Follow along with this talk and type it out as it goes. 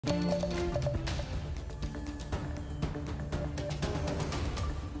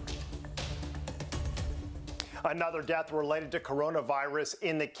Another death related to coronavirus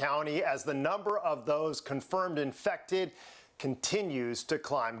in the county as the number of those confirmed infected continues to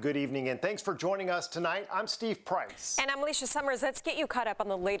climb. Good evening and thanks for joining us tonight. I'm Steve Price. And I'm Alicia Summers. Let's get you caught up on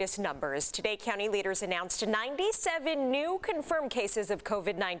the latest numbers. Today, county leaders announced 97 new confirmed cases of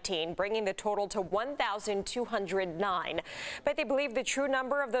COVID-19, bringing the total to 1,209. But they believe the true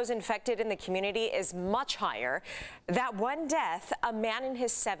number of those infected in the community is much higher. That one death, a man in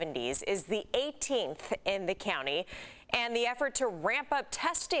his 70s, is the 18th in the county. And the effort to ramp up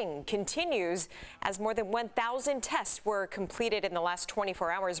testing continues as more than 1,000 tests were completed in the last 24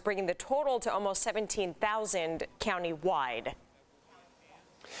 hours, bringing the total to almost 17,000 countywide.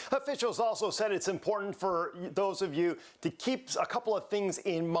 Officials also said it's important for those of you to keep a couple of things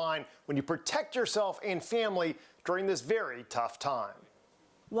in mind when you protect yourself and family during this very tough time.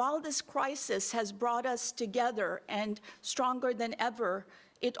 While this crisis has brought us together and stronger than ever,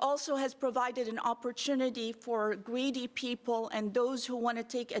 it also has provided an opportunity for greedy people and those who want to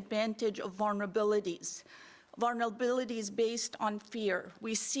take advantage of vulnerabilities based on fear.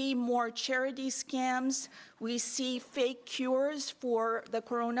 We see more charity scams. We see fake cures for the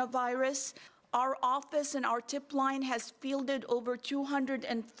coronavirus. Our office and our tip line has fielded over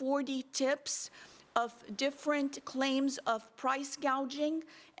 240 tips of different claims of price gouging,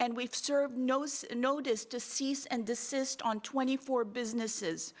 and we've served notice to cease and desist on 24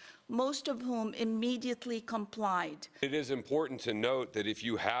 businesses, most of whom immediately complied. It is important to note that if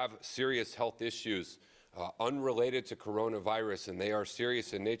you have serious health issues unrelated to coronavirus, and they are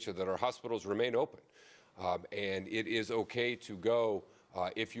serious in nature, that our hospitals remain open. And it is okay to go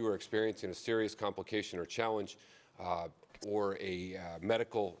if you are experiencing a serious complication or challenge or a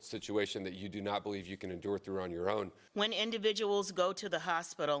medical situation that you do not believe you can endure through on your own. When individuals go to the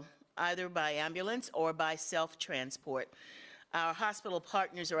hospital, either by ambulance or by self-transport, our hospital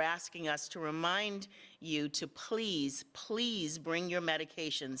partners are asking us to remind you to please bring your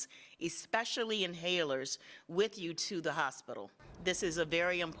medications, especially inhalers, with you to the hospital. This is a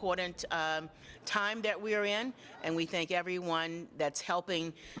very important time that we're in, and we thank everyone that's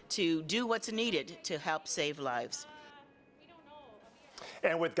helping to do what's needed to help save lives.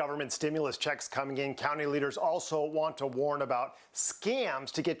 And with government stimulus checks coming in, county leaders also want to warn about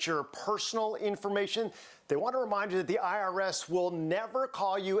scams to get your personal information. They want to remind you that the IRS will never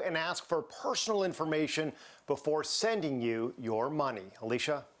call you and ask for personal information before sending you your money.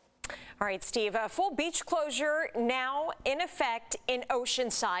 Alicia? All right, Steve, a full beach closure now in effect in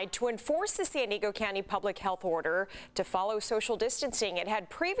Oceanside to enforce the San Diego County Public Health Order to follow social distancing. It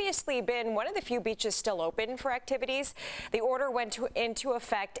had previously been one of the few beaches still open for activities. The order went into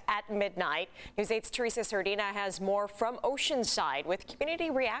effect at midnight. News 8's Teresa Sardina has more from Oceanside with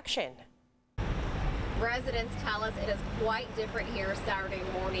community reaction. Residents tell us it is quite different here Saturday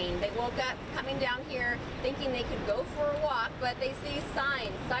morning. They woke up coming down here thinking they could go for a walk, but they see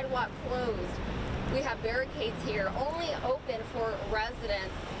signs, sidewalk closed. We have barricades here, only open for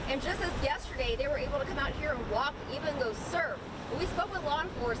residents. And just as yesterday, they were able to come out here and walk, even go surf. But we spoke with law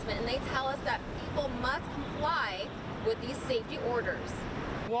enforcement and they tell us that people must comply with these safety orders.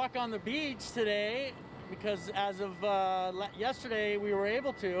 Walk on the beach today because as of yesterday, we were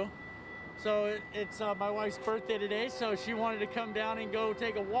able to. So it's my wife's birthday today, so she wanted to come down and go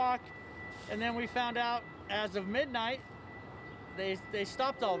take a walk. And then we found out as of midnight, they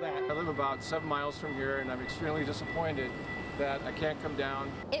stopped all that. I live about 7 miles from here, and I'm extremely disappointed that I can't come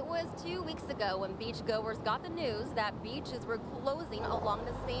down. It was 2 weeks ago when beachgoers got the news that beaches were closing along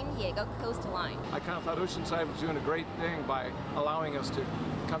the San Diego coastline. I kind of thought Oceanside was doing a great thing by allowing us to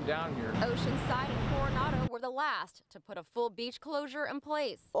come down here. Oceanside and Coronado were the last to put a full beach closure in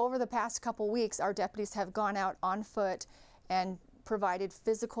place. Over the past couple weeks, our deputies have gone out on foot and provided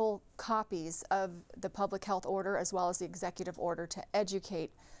physical copies of the public health order as well as the executive order to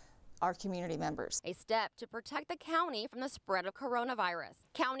educate our community members. A step to protect the county from the spread of coronavirus.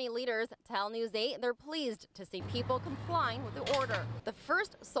 County leaders tell News 8 they're pleased to see people complying with the order. The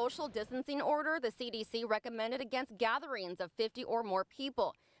first social distancing order the CDC recommended against gatherings of 50 or more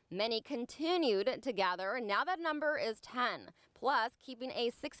people. Many continued to gather, and now that number is 10, plus keeping a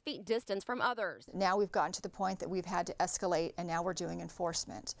 6 feet distance from others. Now we've gotten to the point that we've had to escalate, and now we're doing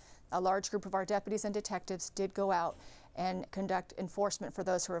enforcement. A large group of our deputies and detectives did go out and conduct enforcement for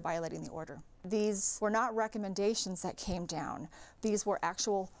those who are violating the order. These were not recommendations that came down. These were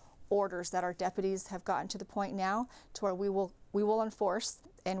actual orders that our deputies have gotten to the point now to where we will enforce,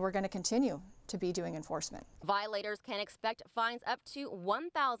 and we're going to continue to be doing enforcement. Violators can expect fines up to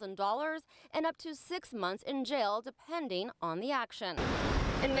 $1,000 and up to 6 months in jail depending on the action.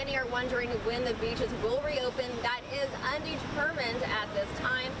 And many are wondering when the beaches will reopen. That is undetermined at this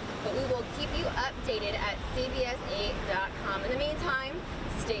time, but we will keep you updated at CBS8.com. In the meantime,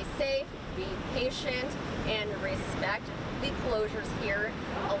 stay safe, be patient, and respect the closures here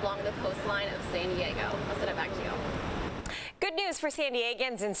along the coastline of San Diego. I'll send it back to you. Good news for San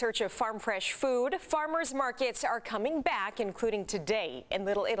Diegans in search of farm fresh food. Farmers markets are coming back, including today in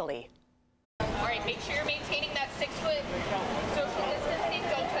Little Italy. All right, make sure you're maintaining that 6-foot social distancing.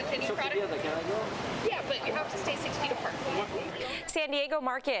 Don't touch any product. Yeah, but you have to stay 6 feet apart. San Diego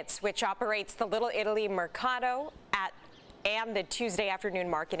Markets, which operates the Little Italy Mercado and the Tuesday afternoon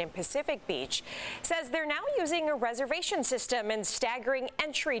market in Pacific Beach, says they're now using a reservation system and staggering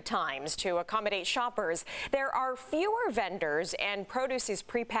entry times to accommodate shoppers. There are fewer vendors and produce is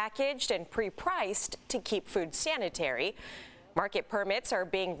prepackaged and pre-priced to keep food sanitary. Market permits are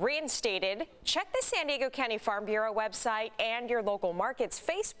being reinstated. Check the San Diego County Farm Bureau website and your local market's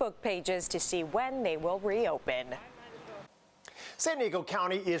Facebook pages to see when they will reopen. San Diego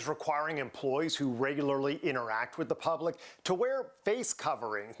County is requiring employees who regularly interact with the public to wear face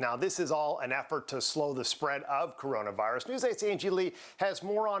coverings. Now, this is all an effort to slow the spread of coronavirus. News 8's Angie Lee has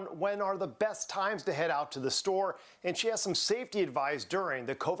more on when are the best times to head out to the store, and she has some safety advice during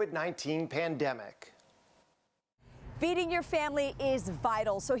the COVID-19 pandemic. Feeding your family is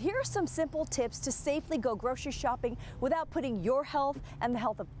vital, so here are some simple tips to safely go grocery shopping without putting your health and the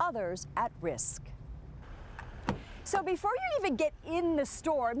health of others at risk. So before you even get in the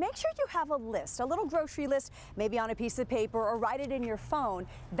store, make sure you have a list, a little grocery list, maybe on a piece of paper or write it in your phone.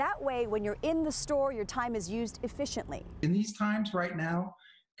 That way, when you're in the store, your time is used efficiently. In these times right now,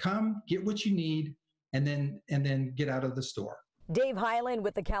 come get what you need and then get out of the store. Dave Hyland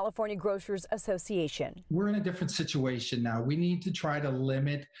with the California Grocers Association. We're in a different situation now. We need to try to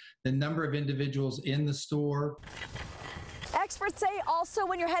limit the number of individuals in the store. Experts say also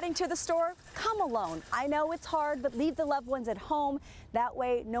when you're heading to the store, come alone. I know it's hard, but leave the loved ones at home. That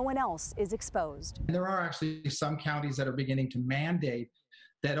way, no one else is exposed. And there are actually some counties that are beginning to mandate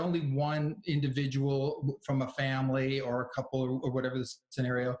that only one individual from a family or a couple or whatever the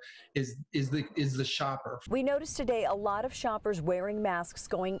scenario is the shopper. We noticed today a lot of shoppers wearing masks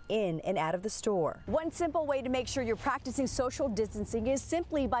going in and out of the store. One simple way to make sure you're practicing social distancing is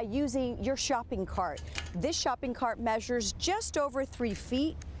simply by using your shopping cart. This shopping cart measures just over 3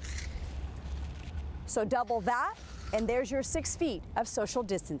 feet. So double that, and there's your 6 feet of social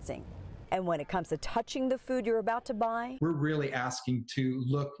distancing. And when it comes to touching the food you're about to buy, we're really asking to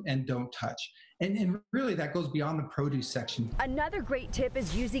look and don't touch. And really that goes beyond the produce section. Another great tip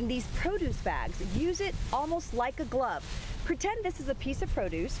is using these produce bags. Use it almost like a glove. Pretend this is a piece of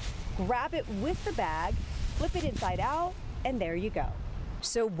produce, grab it with the bag, flip it inside out, and there you go.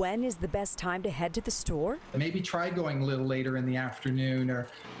 So when is the best time to head to the store? Maybe try going a little later in the afternoon or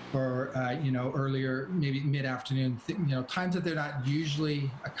earlier, maybe mid-afternoon, times that they're not usually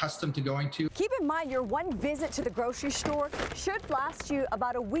accustomed to going to. Keep in mind your one visit to the grocery store should last you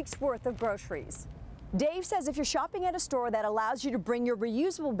about a week's worth of groceries. Dave says if you're shopping at a store that allows you to bring your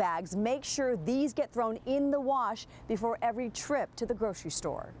reusable bags, make sure these get thrown in the wash before every trip to the grocery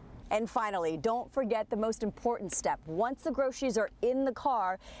store. And finally, don't forget the most important step. Once the groceries are in the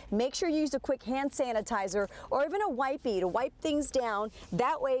car, make sure you use a quick hand sanitizer or even a wipey to wipe things down.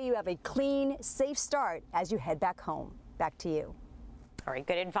 That way you have a clean, safe start as you head back home. Back to you. All right,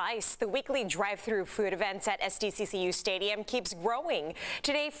 good advice. The weekly drive-through food events at SDCCU Stadium keeps growing.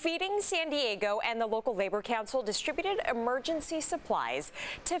 Today, Feeding San Diego and the local Labor Council distributed emergency supplies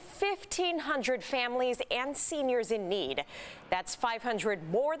to 1,500 families and seniors in need. That's 500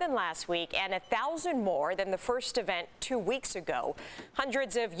 more than last week and 1,000 more than the first event 2 weeks ago.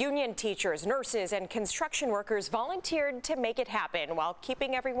 Hundreds of union teachers, nurses, and construction workers volunteered to make it happen while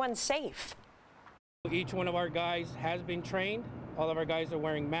keeping everyone safe. Each one of our guys has been trained. All of our guys are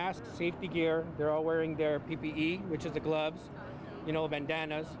wearing masks, safety gear. They're all wearing their PPE, which is the gloves,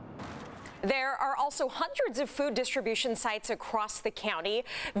 bandanas. There are also hundreds of food distribution sites across the county.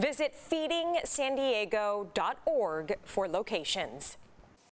 Visit feedingsandiego.org for locations.